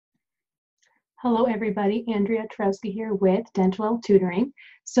Hello, everybody. Andrea Twarowski here with Dentalelle Tutoring.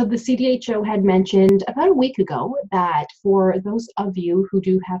 So the CDHO had mentioned about a week ago that for those of you who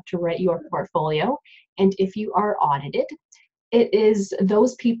do have to write your portfolio, and if you are audited, it is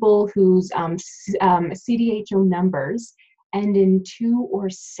those people whose CDHO numbers end in 2 or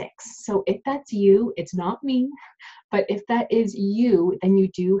 6. So if that's you, it's not me, but if that is you, then you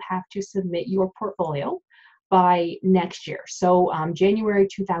do have to submit your portfolio by next year. So January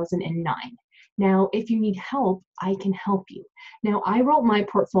 2009. Now, if you need help, I can help you. Now, I wrote my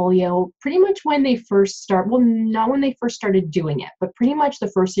portfolio pretty much when they first well, not when they first started doing it, but pretty much the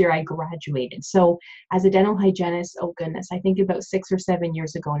first year I graduated. So as a dental hygienist, oh goodness, I think about 6 or 7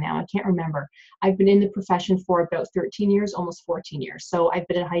 years ago now, I can't remember. I've been in the profession for about 13 years, almost 14 years. So I've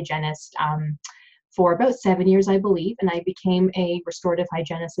been a hygienist for about 7 years, I believe, and I became a restorative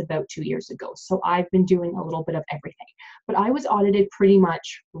hygienist about 2 years ago. So I've been doing a little bit of everything, but I was audited pretty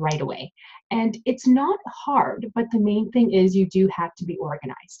much right away. And it's not hard, but the main thing is you do have to be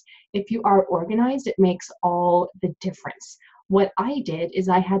organized. If you are organized, it makes all the difference. What I did is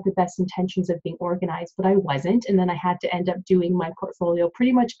I had the best intentions of being organized, but I wasn't, and then I had to end up doing my portfolio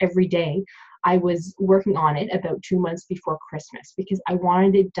pretty much every day. I was working on it about 2 months before Christmas because I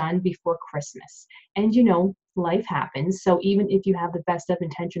wanted it done before Christmas. And you know, life happens. So even if you have the best of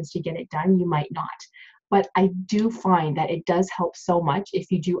intentions to get it done, you might not. But I do find that it does help so much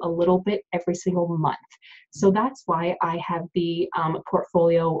if you do a little bit every single month. So that's why I have the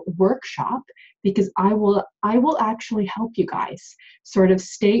portfolio workshop, because I will actually help you guys sort of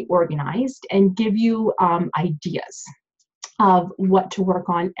stay organized and give you ideas of what to work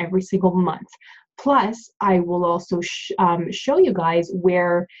on every single month. Plus, I will also show you guys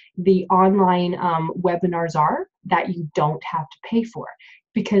where the online webinars are that you don't have to pay for,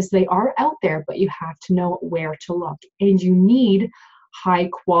 because they are out there, but you have to know where to look. And you need high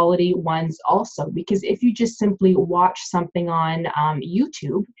quality ones also, because if you just simply watch something on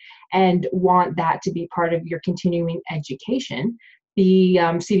YouTube and want that to be part of your continuing education, the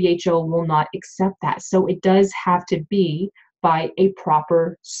CDHO will not accept that. So it does have to be by a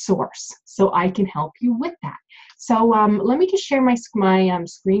proper source. So I can help you with that. So let me just share my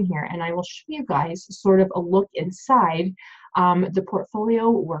screen here, and I will show you guys sort of a look inside the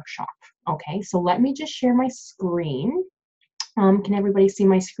portfolio workshop. Okay, so let me just share my screen. Can everybody see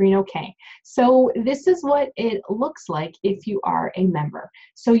my screen okay? So this is what it looks like if you are a member.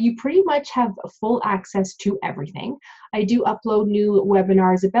 So you pretty much have full access to everything. I do upload new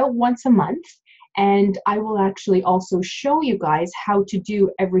webinars about once a month, and I will actually also show you guys how to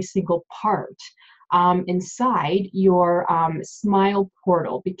do every single part inside your Smile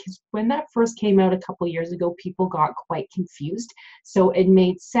portal, because when that first came out a couple years ago, people got quite confused. So it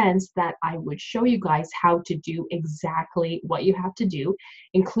made sense that I would show you guys how to do exactly what you have to do,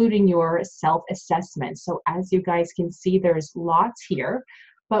 including your self-assessment. So as you guys can see, there's lots here.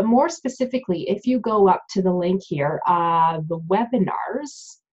 But more specifically, if you go up to the link here, the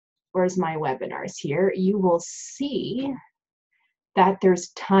webinars, where's my webinars here, you will see that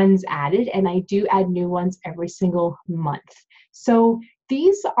there's tons added, and I do add new ones every single month. So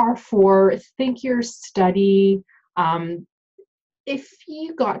these are for think your study. If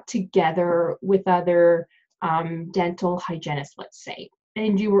you got together with other dental hygienists, let's say,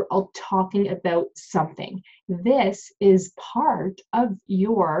 and you were all talking about something, this is part of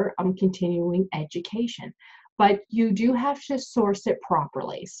your continuing education. But you do have to source it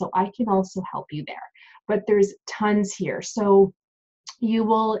properly. So I can also help you there. But there's tons here. So you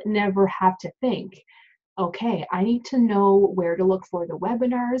will never have to think, okay, I need to know where to look for the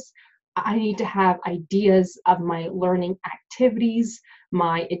webinars. I need to have ideas of my learning activities,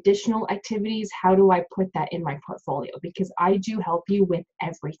 my additional activities. How do I put that in my portfolio? Because I do help you with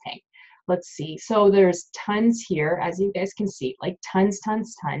everything. Let's see. So there's tons here, as you guys can see, like tons.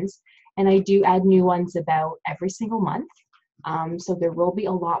 And I do add new ones about every single month. So there will be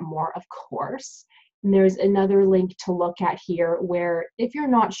a lot more, of course. And there's another link to look at here where if you're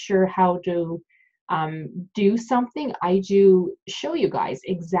not sure how to do something, I do show you guys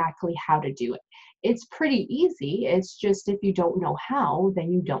exactly how to do it. It's pretty easy. It's just if you don't know how,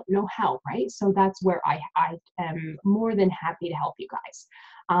 then you don't know how, right? So that's where I am more than happy to help you guys.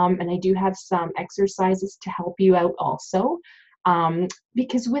 And I do have some exercises to help you out also.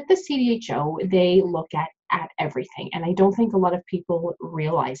 Because with the CDHO, they look at everything, and I don't think a lot of people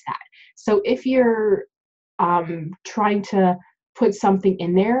realize that. So if you're trying to put something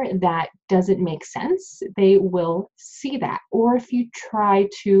in there that doesn't make sense, they will see that. Or if you try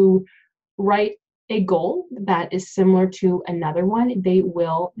to write a goal that is similar to another one, they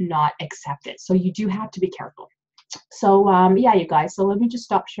will not accept it. So you do have to be careful. So yeah, you guys, so let me just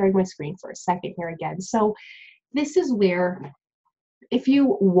stop sharing my screen for a second here again. So this is where, if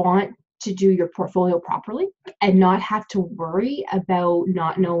you want to do your portfolio properly and not have to worry about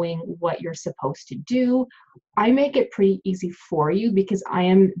not knowing what you're supposed to do, I make it pretty easy for you because I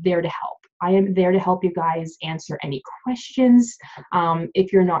am there to help. I am there to help you guys answer any questions.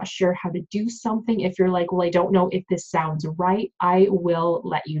 If you're not sure how to do something, if you're like, well, I don't know if this sounds right, I will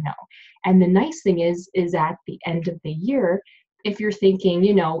let you know. And the nice thing is at the end of the year, if you're thinking,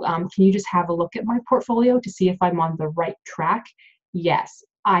 can you just have a look at my portfolio to see if I'm on the right track? Yes,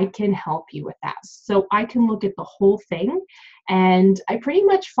 I can help you with that. So I can look at the whole thing, and I pretty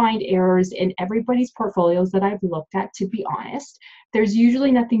much find errors in everybody's portfolios that I've looked at, to be honest. There's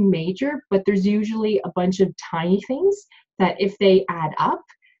usually nothing major, but there's usually a bunch of tiny things that if they add up,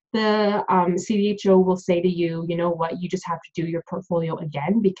 the CDHO will say to you, you know what, you just have to do your portfolio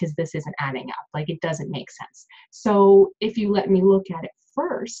again because this isn't adding up. Like, it doesn't make sense. So if you let me look at it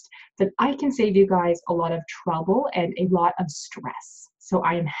first, then I can save you guys a lot of trouble and a lot of stress. So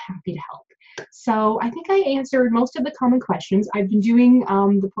I am happy to help. So I think I answered most of the common questions. I've been doing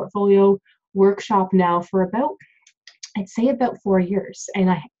the portfolio workshop now for about, I'd say about 4 years, and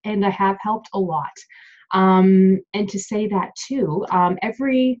I have helped a lot. And to say that too,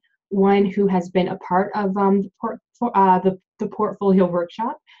 everyone who has been a part of the portfolio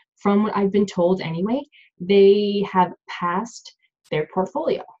workshop, from what I've been told anyway, they have passed their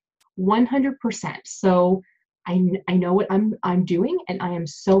portfolio 100%. So I know what I'm doing, and I am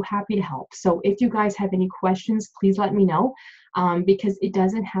so happy to help. So if you guys have any questions, please let me know, because it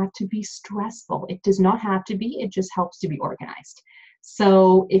doesn't have to be stressful. It does not have to be. It just helps to be organized.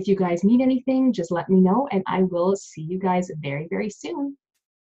 So if you guys need anything, just let me know, and I will see you guys very, very soon.